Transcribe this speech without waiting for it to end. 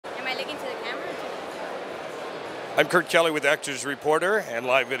I'm Kurt Kelly with Actors Reporter and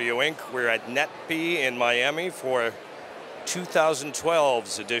Live Video Inc. We're at NetP in Miami for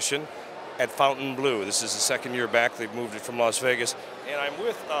 2012's edition at Fontainebleau. This is the second year back. They've moved it from Las Vegas. And I'm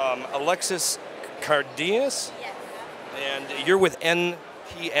with Alexis Cardenas. Yes. And you're with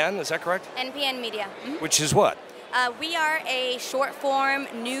NPN, is that correct? NPN Media. Mm-hmm. Which is what? We are a short-form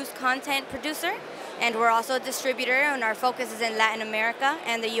news content producer, and we're also a distributor, and our focus is in Latin America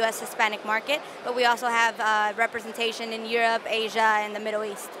and the U.S. Hispanic market, but we also have representation in Europe, Asia, and the Middle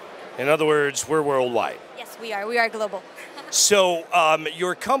East. In other words, we're worldwide. Yes, we are. We are global. So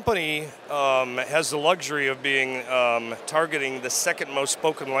your company has the luxury of being targeting the second most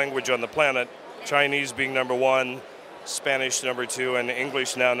spoken language on the planet, Chinese being #1, Spanish #2, and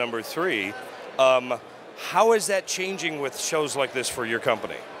English now #3. How is that changing with shows like this for your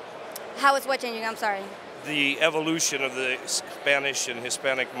company? How is what changing? I'm sorry. The evolution of the Spanish and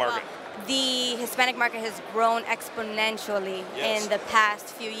Hispanic market. The Hispanic market has grown exponentially in the past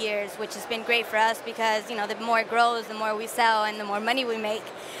few years, which has been great for us because, you know, the more it grows, the more we sell and the more money we make.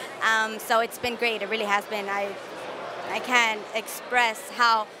 So it's been great. It really has been. I can't express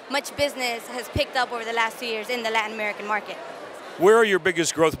how much business has picked up over the last 2 years in the Latin American market. Where are your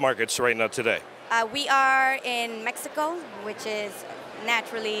biggest growth markets right now today? We are in Mexico, which is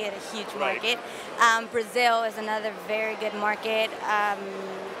naturally a huge market. Brazil is another very good market.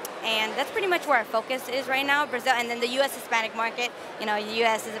 And that's pretty much where our focus is right now, Brazil. And then the U.S. Hispanic market, you know, the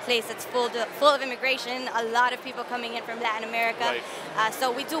U.S. is a place that's full of immigration, a lot of people coming in from Latin America. Right.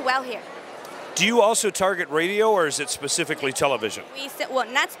 So we do well here. Do you also target radio, or is it specifically television? Well,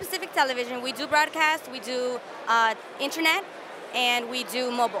 not specific television. We do broadcast, we do internet, and we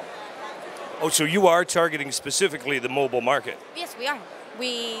do mobile. Oh, so you are targeting specifically the mobile market? Yes, we are.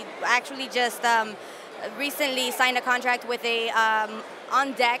 We actually just recently signed a contract with a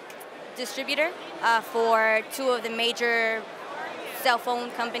on-deck distributor for 2 of the major cell phone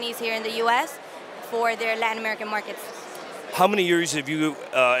companies here in the U.S. for their Latin American markets. How many years have you,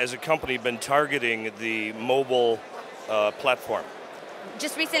 as a company, been targeting the mobile platform?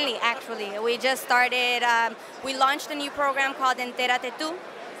 Just recently, actually. We just started, we launched a new program called Entérate Tú,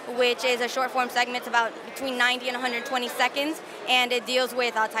 which is a short-form segment about between 90 and 120 seconds, and it deals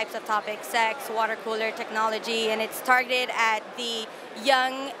with all types of topics, sex, water cooler, technology, and it's targeted at the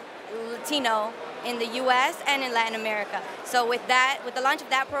young Latino in the U.S. and in Latin America. So with the launch of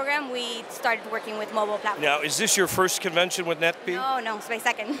that program, we started working with mobile platforms. Now, is this your first convention with NetP? No, it's my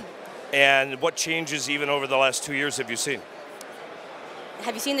second. And what changes even over the last 2 years have you seen?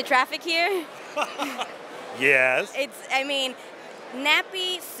 Have you seen the traffic here? Yes. I mean,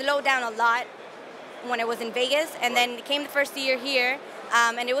 NetP slowed down a lot when it was in Vegas, and then it came the first year here,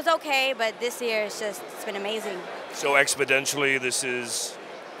 and it was okay, but this year it's been amazing. So exponentially, this is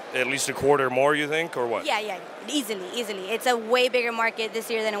at least a quarter more, you think, or what? Yeah, easily. It's a way bigger market this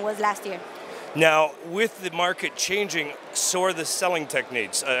year than it was last year. Now, with the market changing, so are the selling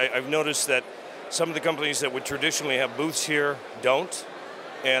techniques. I've noticed that some of the companies that would traditionally have booths here don't,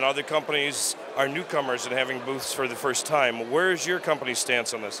 and other companies are newcomers and having booths for the first time. Where is your company's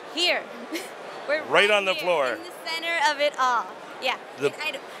stance on this? Here. We're right on the floor. In the center of it all. Yeah.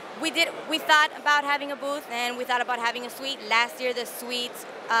 We thought about having a booth, and we thought about having a suite. Last year, the suites,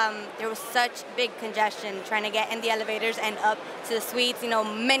 there was such big congestion trying to get in the elevators and up to the suites. You know,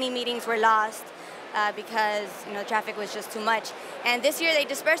 many meetings were lost because, you know, traffic was just too much. And this year, they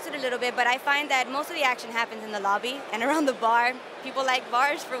dispersed it a little bit, but I find that most of the action happens in the lobby and around the bar. People like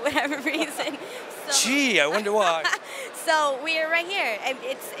bars for whatever reason. So, gee, I wonder why. So we're right here.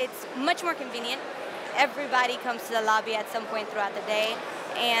 It's much more convenient. Everybody comes to the lobby at some point throughout the day,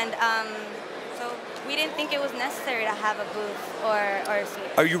 and so we didn't think it was necessary to have a booth or a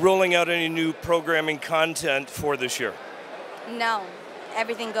suite. Are you rolling out any new programming content for this year? No,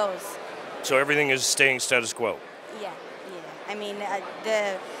 everything goes. So everything is staying status quo? Yeah. I mean,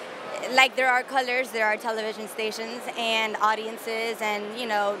 like there are colors, there are television stations and audiences and, you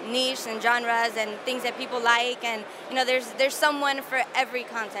know, niche and genres and things that people like, and, you know, there's someone for every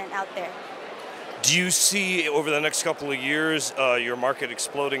content out there. Do you see over the next couple of years your market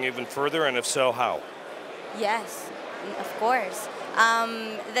exploding even further, and if so, how? Yes, of course.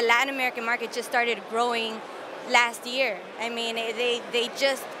 The Latin American market just started growing last year. I mean, they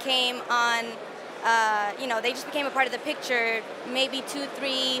just came on, you know, they just became a part of the picture maybe 2,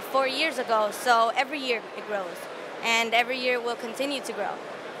 3, 4 years ago. So every year it grows, and every year will continue to grow.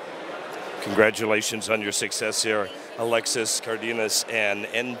 Congratulations on your success here, Alexis Cardenas and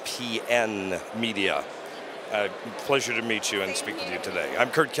NPN Media. Pleasure to meet you and speak with you today. I'm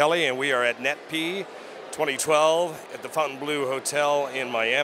Kurt Kelly, and we are at NetP 2012 at the Fontainebleau Hotel in Miami.